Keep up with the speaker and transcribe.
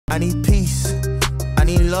I need peace, I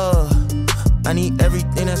need love, I need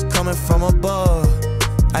everything that's coming from above.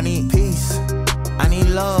 I need peace, I need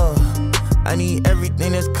love, I need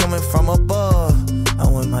everything that's coming from above.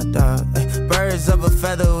 I'm with my dog, ay. Birds of a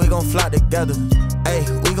feather, we gon' fly together. Ay,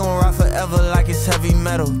 we gon' rock forever like it's heavy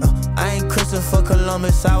metal. I ain't Christopher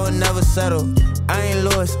Columbus, I would never settle. I ain't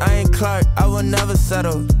Lewis, I ain't Clark, I would never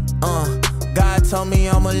settle. God told me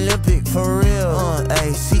I'm Olympic, for real.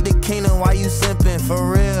 Ay, seek the kingdom while you simping,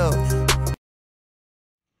 for real.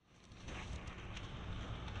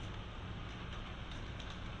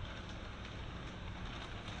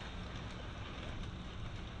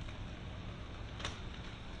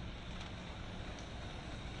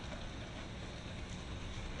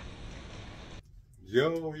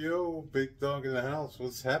 Yo, big dog in the house.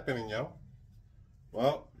 What's happening, yo?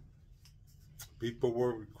 Well, people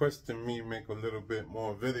were requesting me make a little bit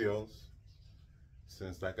more videos.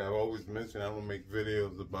 Since, like I've always mentioned, I don't make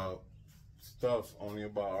videos about stuff, only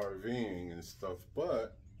about RVing and stuff.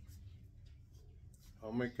 But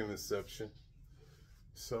I'll make an exception.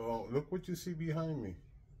 So, look what you see behind me.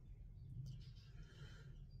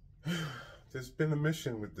 There's been a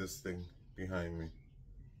mission with this thing behind me.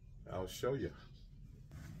 I'll show you.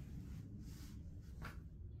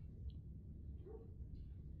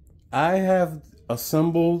 I have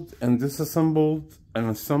assembled and disassembled and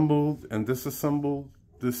assembled and disassembled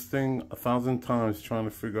this thing 1,000 times trying to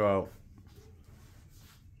figure out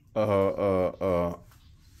a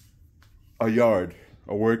yard,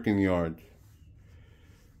 a working yard.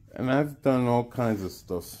 And I've done all kinds of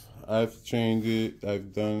stuff. I've changed it.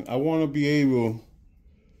 I want to be able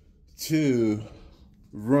to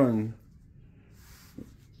run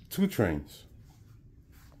 2 trains.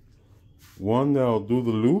 One that'll do the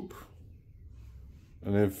loop,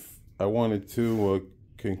 and if I wanted to,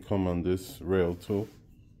 can come on this rail too.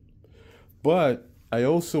 But I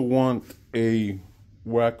also want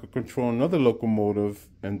where I could control another locomotive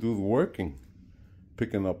and do the working,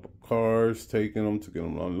 picking up cars, taking them to get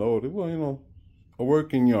them unloaded. Well, you know, a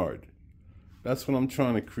working yard. That's what I'm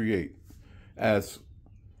trying to create. As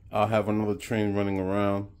I'll have another train running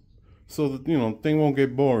around, so that, you know, thing won't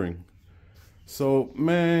get boring. So,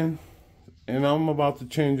 man. And I'm about to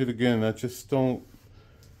change it again. I just don't,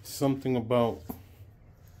 something about,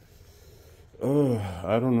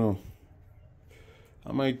 I don't know.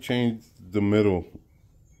 I might change the middle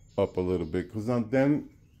up a little bit. Because then,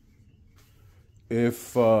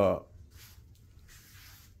 if I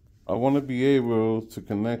want to be able to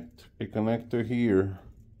connect a connector here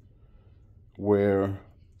where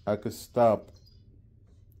I could stop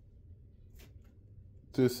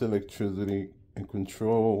this electricity and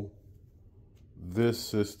control this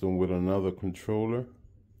system with another controller,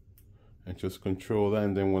 and just control that,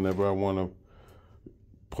 and then whenever I want to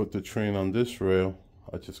put the train on this rail,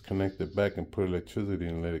 I just connect it back and put electricity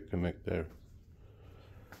and let it connect there.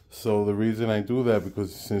 So the reason I do that,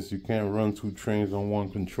 because since you can't run 2 trains on one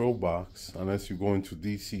control box unless you go into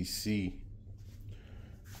DCC,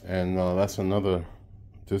 and that's another,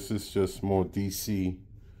 this is just more DC.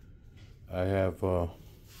 I have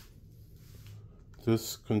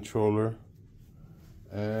this controller.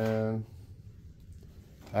 And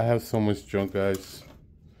I have so much junk, guys.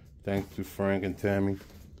 Thanks to Frank and Tammy.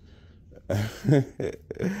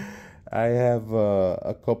 I have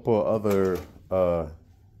a couple other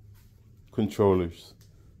controllers.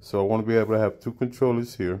 So I want to be able to have 2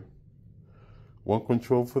 controllers here. One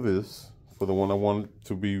control for this, for the one I want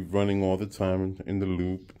to be running all the time in the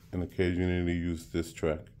loop, and occasionally use this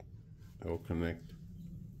track. It will connect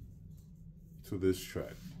to this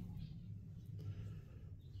track.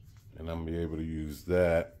 And I'm gonna be able to use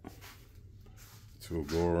that to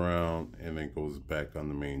go around, and it goes back on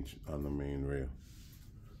the main rail.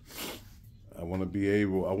 I want to be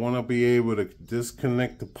able to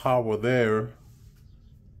disconnect the power there,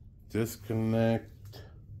 disconnect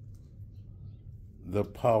the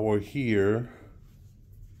power here,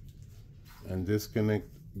 and disconnect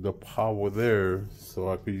the power there, so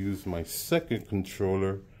I could use my second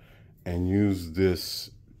controller and use this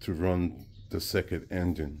to run the second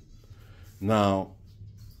engine. Now,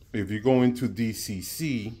 if you go into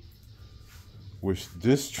DCC, which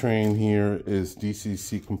this train here is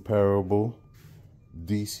DCC comparable,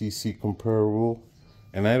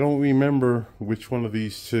 and I don't remember which one of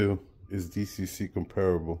these 2 is DCC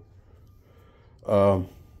comparable.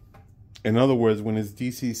 In other words, when it's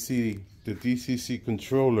DCC, the DCC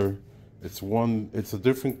controller, it's a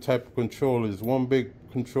different type of controller. It's one big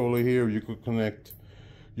controller here. You could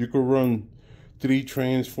run 3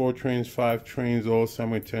 trains, 4 trains, 5 trains all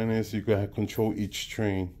simultaneous. You could control each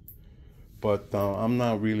train. But I'm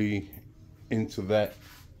not really into that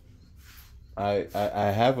I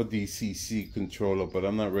have a DCC controller, but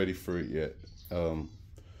I'm not ready for it yet.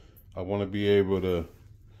 I want to be able to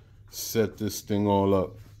set this thing all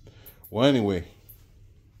up. Well, anyway,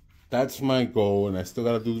 that's my goal, and I still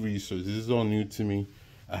got to do research. This is all new to me.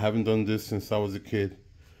 I haven't done this since I was a kid,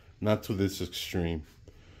 not to this extreme.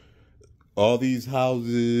 All these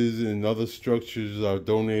houses and other structures are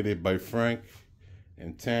donated by Frank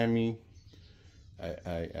and Tammy.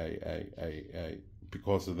 I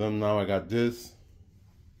because of them now I got this.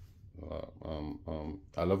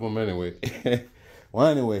 I love them anyway. Well,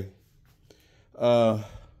 anyway,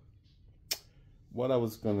 what I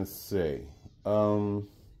was gonna say.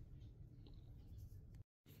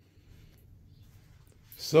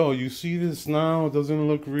 So you see this now, it doesn't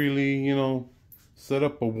look really, you know, set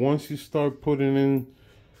up, but once you start putting in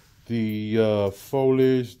the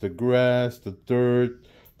foliage, the grass, the dirt,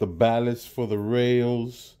 the ballast for the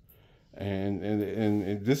rails, and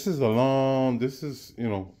this is you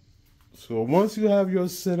know, so once you have your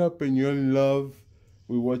setup and you're in love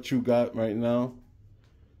with what you got right now,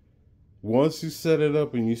 once you set it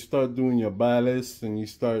up and you start doing your ballast, and you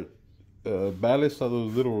start ballast are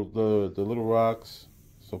those little the little rocks.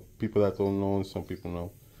 So people that don't know, and some people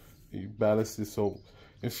know, you ballast it. So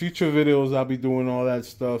in future videos I'll be doing all that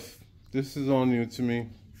stuff. This is all new to me.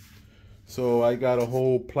 So I got a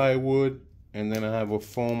whole plywood, and then I have a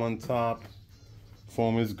foam on top.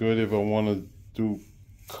 Foam is good if I want to do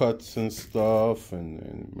cuts and stuff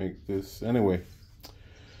and make this. Anyway,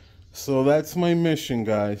 so that's my mission,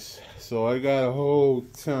 guys. So I got a whole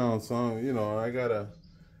town, so you know, I gotta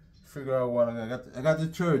figure out what I got the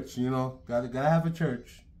church, you know, gotta have a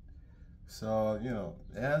church. So, you know,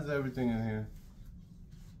 it has everything in here.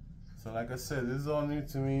 So like I said, this is all new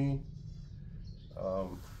to me.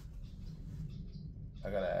 I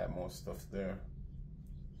gotta add more stuff there.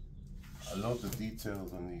 I love the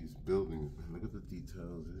details on these buildings, man. Look at the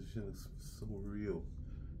details. This shit looks so real.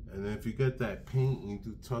 And then if you get that paint and you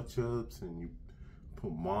do touch-ups and you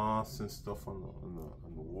put moss and stuff on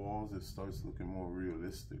the walls, it starts looking more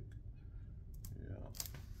realistic. Yeah,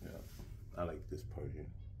 I like this part here.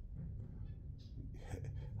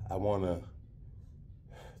 I wanna,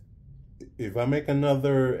 if I make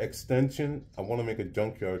another extension, I wanna make a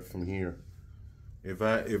junkyard from here. If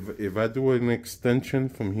I do an extension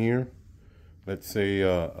from here, let's say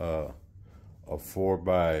a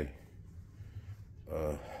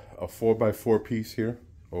 4x4 piece here,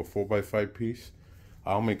 or 4x5 piece,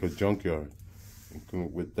 I'll make a junkyard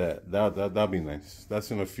with that. That'll be nice.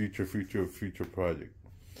 That's in a future project.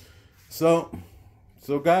 So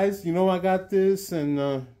guys, you know I got this,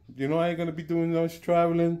 and you know I ain't gonna be doing much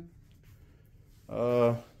traveling.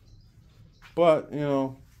 But you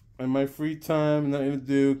know, in my free time, nothing to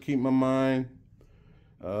do, keep my mind.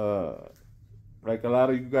 Like a lot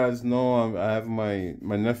of you guys know, I have my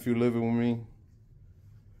nephew living with me.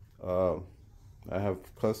 I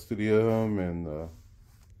have custody of him, and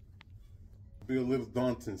be a little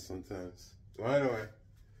daunting sometimes. So anyway,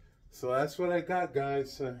 so that's what I got,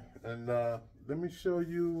 guys, and let me show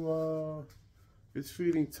you. It's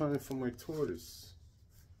feeding time for my tortoise.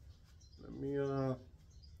 Let me I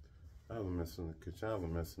have a mess in the kitchen. I have a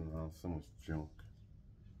mess in the house. So much junk.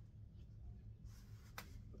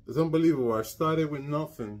 It's unbelievable. I started with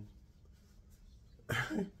nothing.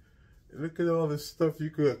 Look at all the stuff you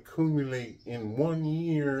could accumulate in 1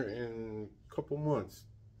 year and a couple months.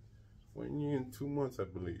 1 year and 2 months, I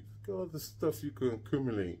believe. Look at all the stuff you could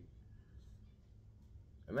accumulate.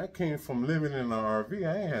 And that came from living in an RV.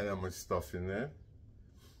 I ain't had that much stuff in there.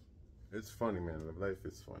 It's funny, man. Life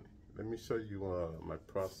is funny. Let me show you my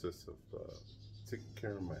process of taking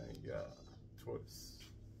care of my tortoise.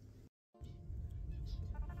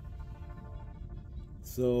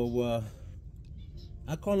 So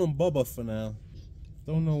I call him Bubba for now.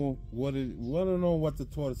 Don't know what the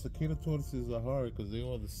tortoise. Cicada tortoises are hard because they're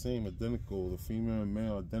all the same, identical. The female and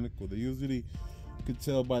male identical. They usually you could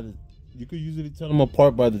tell by the. You could usually tell them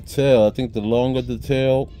apart by the tail. I think the longer the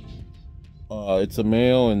tail, it's a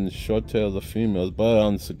male, and the short tails are females. But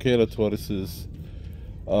on cicada tortoises,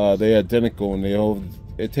 they're identical, and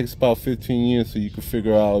it takes about 15 years so you can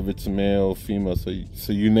figure out if it's a male or female. So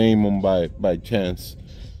you name them by chance.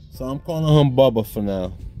 So I'm calling him Bubba for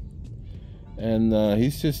now, and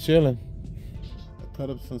he's just chilling. I cut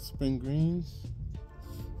up some spring greens.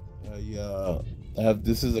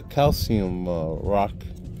 This is a calcium rock,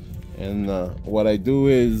 and what I do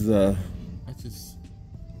is I just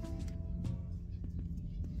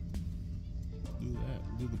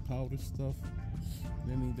do the powder stuff.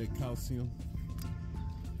 Then need the calcium.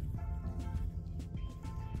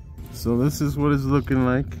 So this is what it's looking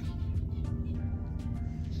like.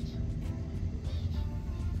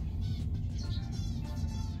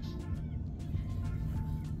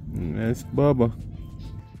 That's Bubba.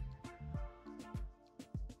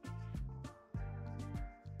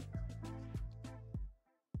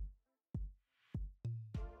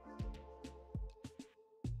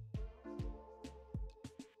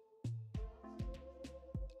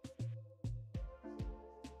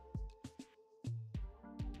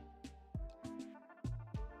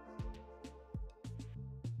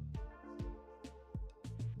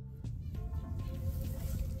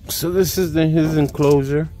 So this is his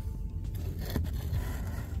enclosure.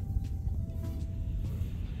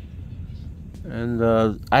 And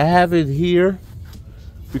I have it here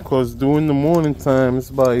because during the morning time, it's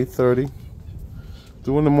about 8:30.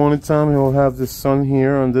 During the morning time, he'll have the sun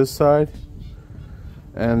here on this side.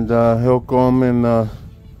 And he'll come and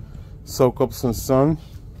soak up some sun.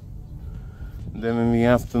 Then in the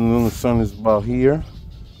afternoon, the sun is about here.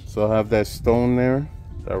 So I'll have that stone there,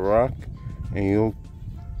 that rock, and he'll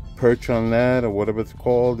perch on that or whatever it's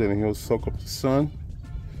called, and he'll soak up the sun.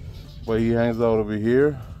 But he hangs out over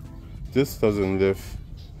here. This doesn't lift,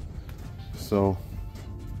 so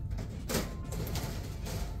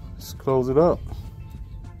let's close it up.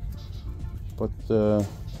 But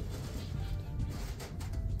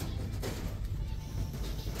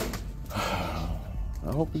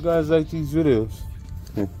I hope you guys like these videos.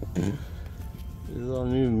 It's all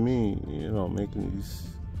new to me, you know, making these,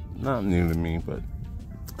 not new to me, but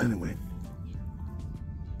anyway.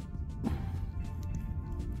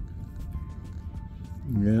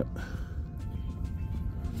 Yeah.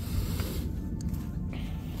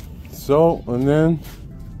 So, and then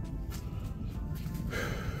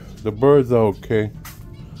the birds are okay.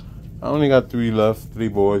 I only got 3 left, 3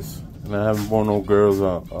 boys, and I haven't born no girls.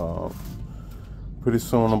 Pretty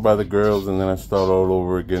soon I'll buy the girls, and then I start all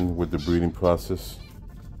over again with the breeding process.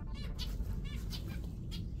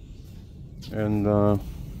 And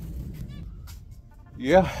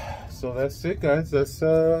yeah, so that's it, guys. That's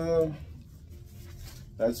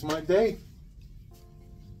my day.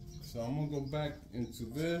 So I'm gonna go back into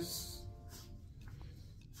this.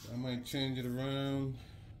 I might change it around.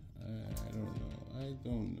 I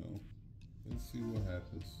don't know. Let's see what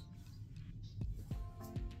happens.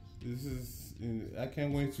 This is, I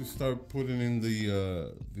can't wait to start putting in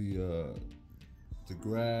the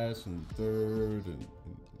grass and dirt and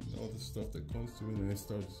all the stuff that comes to it, and it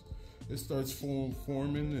starts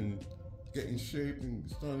forming and getting shape and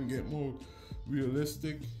starting to get more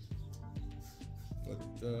realistic. But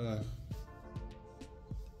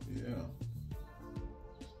yeah.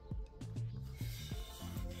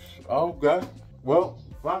 Oh God. Well,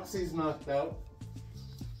 Foxy's knocked out.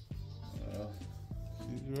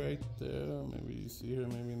 She's right there. Maybe you see her,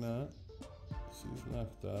 maybe not. She's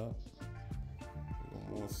knocked out. A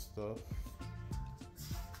little more stuff.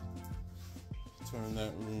 Turn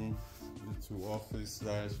that room into office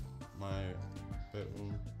 / my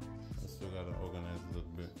bedroom. I still gotta organize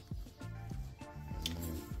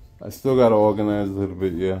a little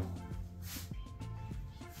bit. Yeah.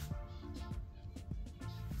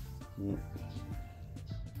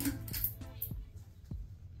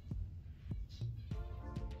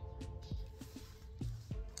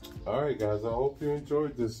 Alright guys, I hope you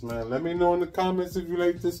enjoyed this, man. Let me know in the comments if you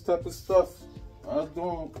like this type of stuff. I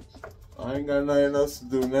don't. I ain't got nothing else to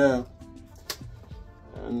do now.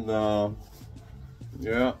 And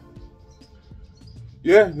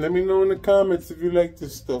yeah, let me know in the comments if you like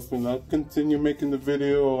this stuff, and I'll continue making the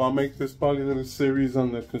video, or I'll make this probably a little series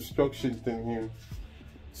on the construction thing here.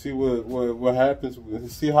 See what happens,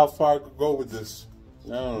 see how far I could go with this. I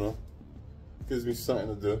don't know. Gives me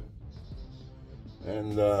something to do.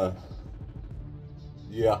 And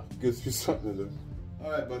yeah, gives me something to do.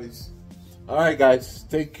 Alright buddies. Alright guys,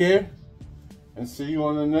 take care. And see you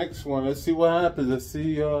on the next one. Let's see what happens. Let's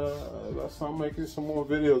see, let's start making some more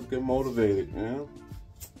videos, get motivated, you know?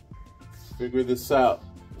 Figure this out.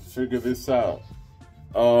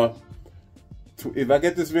 If I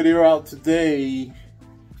get this video out today,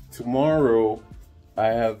 tomorrow I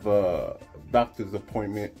have a doctor's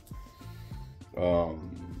appointment with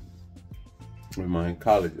my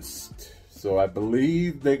oncologist. So I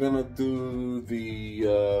believe they're gonna do the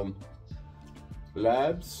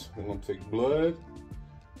labs. They're gonna take blood.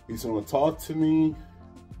 He's gonna talk to me.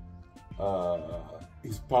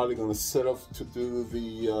 He's probably gonna set up to do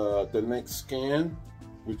the next scan,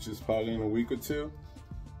 which is probably in a week or 2.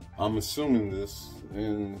 I'm assuming this,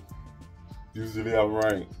 and usually I'm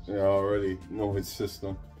right. I already know his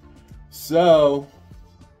system. So,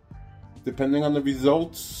 depending on the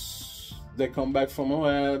results that come back from the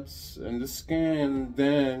labs and the scan,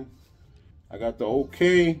 then I got the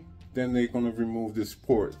okay, then they're gonna remove this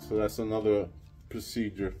port. So that's another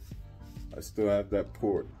procedure. I still have that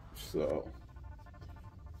port. So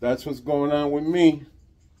that's what's going on with me.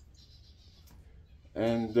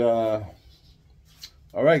 And all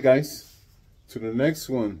right, guys, to the next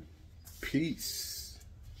one. Peace.